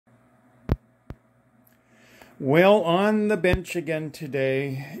Well, on the bench again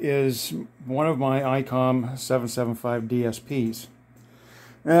today is one of my Icom 775 DSPs.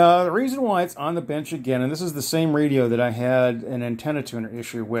 The reason why it's on the bench again, and this is the same radio that I had an antenna tuner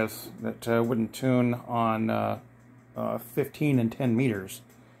issue with that wouldn't tune on 15 and 10 meters.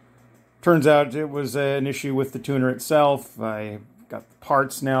 Turns out it was an issue with the tuner itself. I got the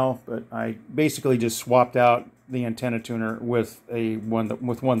parts now, but I basically just swapped out the antenna tuner with one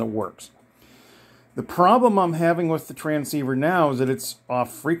that works. The problem I'm having with the transceiver now is that it's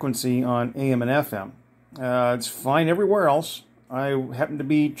off frequency on AM and FM. It's fine everywhere else. I happened to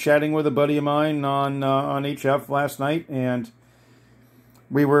be chatting with a buddy of mine on HF last night, and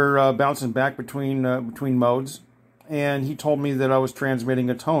we were bouncing back between modes, and he told me that I was transmitting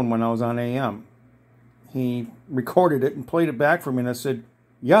a tone when I was on AM. He recorded it and played it back for me, and I said,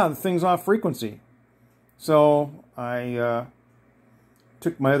 "Yeah, the thing's off frequency." So I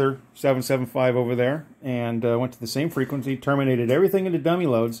took my other 775 over there and went to the same frequency, terminated everything into dummy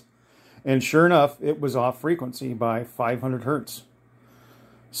loads, and sure enough, it was off frequency by 500 hertz.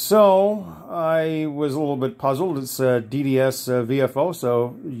 So I was a little bit puzzled. It's DDS VFO,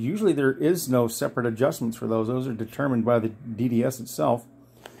 so usually there is no separate adjustments for those. Those are determined by the DDS itself.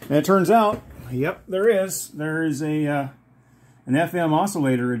 And it turns out, yep, there is. There is an FM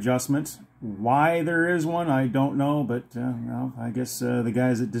oscillator adjustment. Why there is one, I don't know, but well, I guess the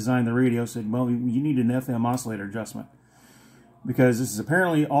guys that designed the radio said, well, you need an FM oscillator adjustment, because this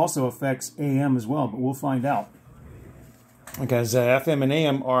apparently also affects AM as well, but we'll find out. Because FM and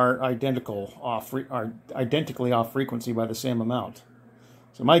AM are identically off frequency by the same amount.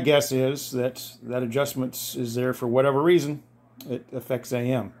 So my guess is that adjustment is there for whatever reason. It affects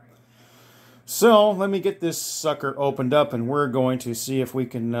AM. So let me get this sucker opened up, and we're going to see if we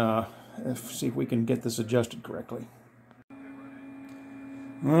can get this adjusted correctly.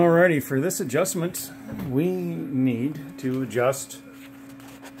 Alrighty, for this adjustment, we need to adjust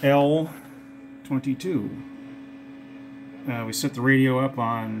L22. We set the radio up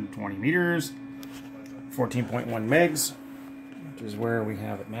on 20 meters, 14.1 megs, which is where we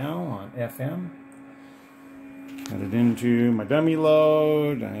have it now on FM. Put it into my dummy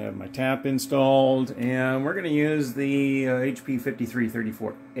load. I have my tap installed, and we're going to use the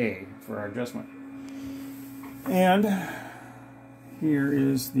HP5334A for our adjustment. And here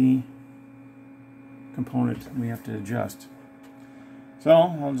is the component we have to adjust. So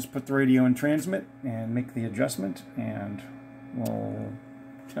I'll just put the radio in transmit and make the adjustment, and we'll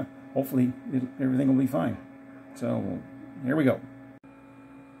hopefully everything will be fine. So here we go.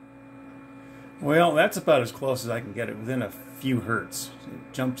 Well, that's about as close as I can get it, within a few hertz.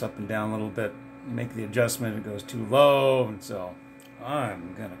 It jumps up and down a little bit. You make the adjustment, it goes too low, and so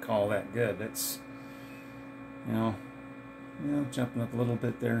I'm going to call that good. That's, jumping up a little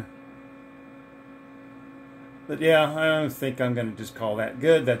bit there. But yeah, I think I'm going to just call that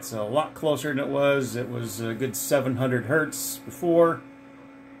good. That's a lot closer than it was. It was a good 700 hertz before.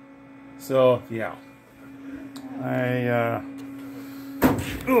 So, yeah.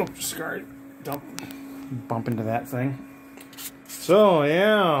 Oops, sorry. Bump into that thing. So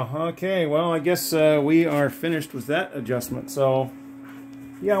yeah, okay, well I guess we are finished with that adjustment. So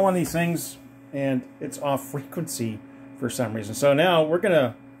you got one of these things and it's off frequency for some reason. So now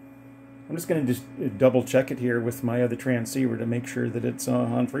I'm just gonna double check it here with my other transceiver to make sure that it's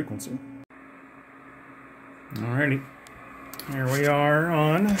on frequency. Alrighty, here we are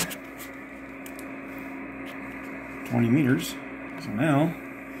on 20 meters. So now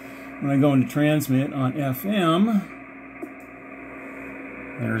when I go into transmit on FM,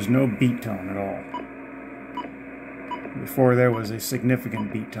 there's no beat tone at all. Before there was a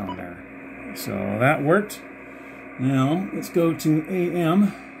significant beat tone there. So that worked. Now let's go to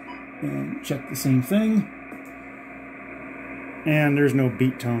AM and check the same thing. And there's no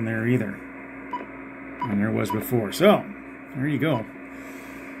beat tone there either. And there was before. So there you go.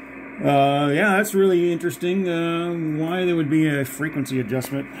 Yeah, that's really interesting. Why there would be a frequency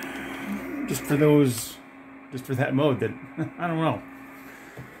adjustment just for that mode, that I don't know.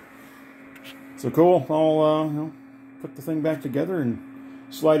 So cool. I'll put the thing back together and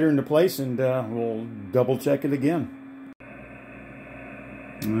slide her into place, and we'll double check it again.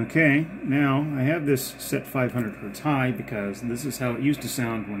 Okay, now I have this set 500 hertz high because this is how it used to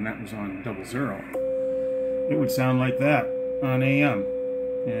sound when that was on 00. It would sound like that on AM,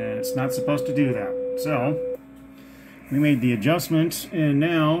 and it's not supposed to do that. So we made the adjustment, and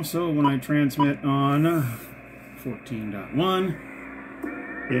now, so when I transmit on 14.1,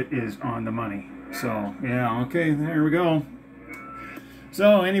 it is on the money. So, yeah, okay, there we go.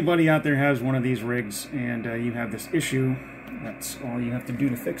 So, anybody out there has one of these rigs, and you have this issue, that's all you have to do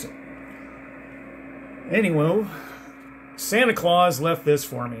to fix it. Anyway, Santa Claus left this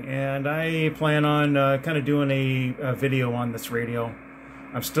for me, and I plan on kind of doing a video on this radio.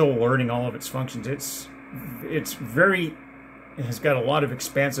 I'm still learning all of its functions. It has got a lot of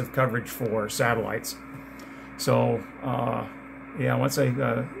expansive coverage for satellites. So yeah, once I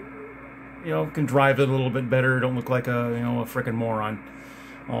can drive it a little bit better, don't look like a a frickin' moron,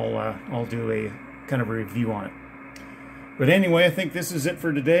 I'll do a kind of a review on it. But anyway, I think this is it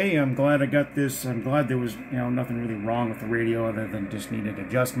for today. I'm glad I got this. I'm glad there was nothing really wrong with the radio other than just needed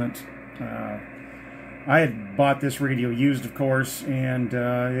adjustment. I had bought this radio used, of course, and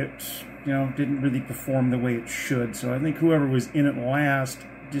it didn't really perform the way it should. So I think whoever was in it last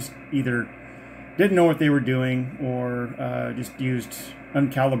just either didn't know what they were doing, or just used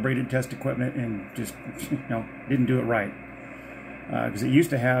uncalibrated test equipment and just didn't do it right. Because it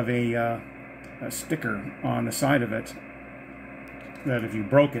used to have a sticker on the side of it that if you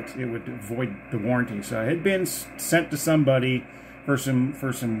broke it, it would void the warranty. So it had been sent to somebody for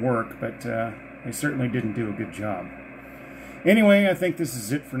some work, but they certainly didn't do a good job. Anyway, I think this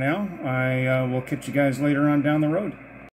is it for now. I will catch you guys later on down the road.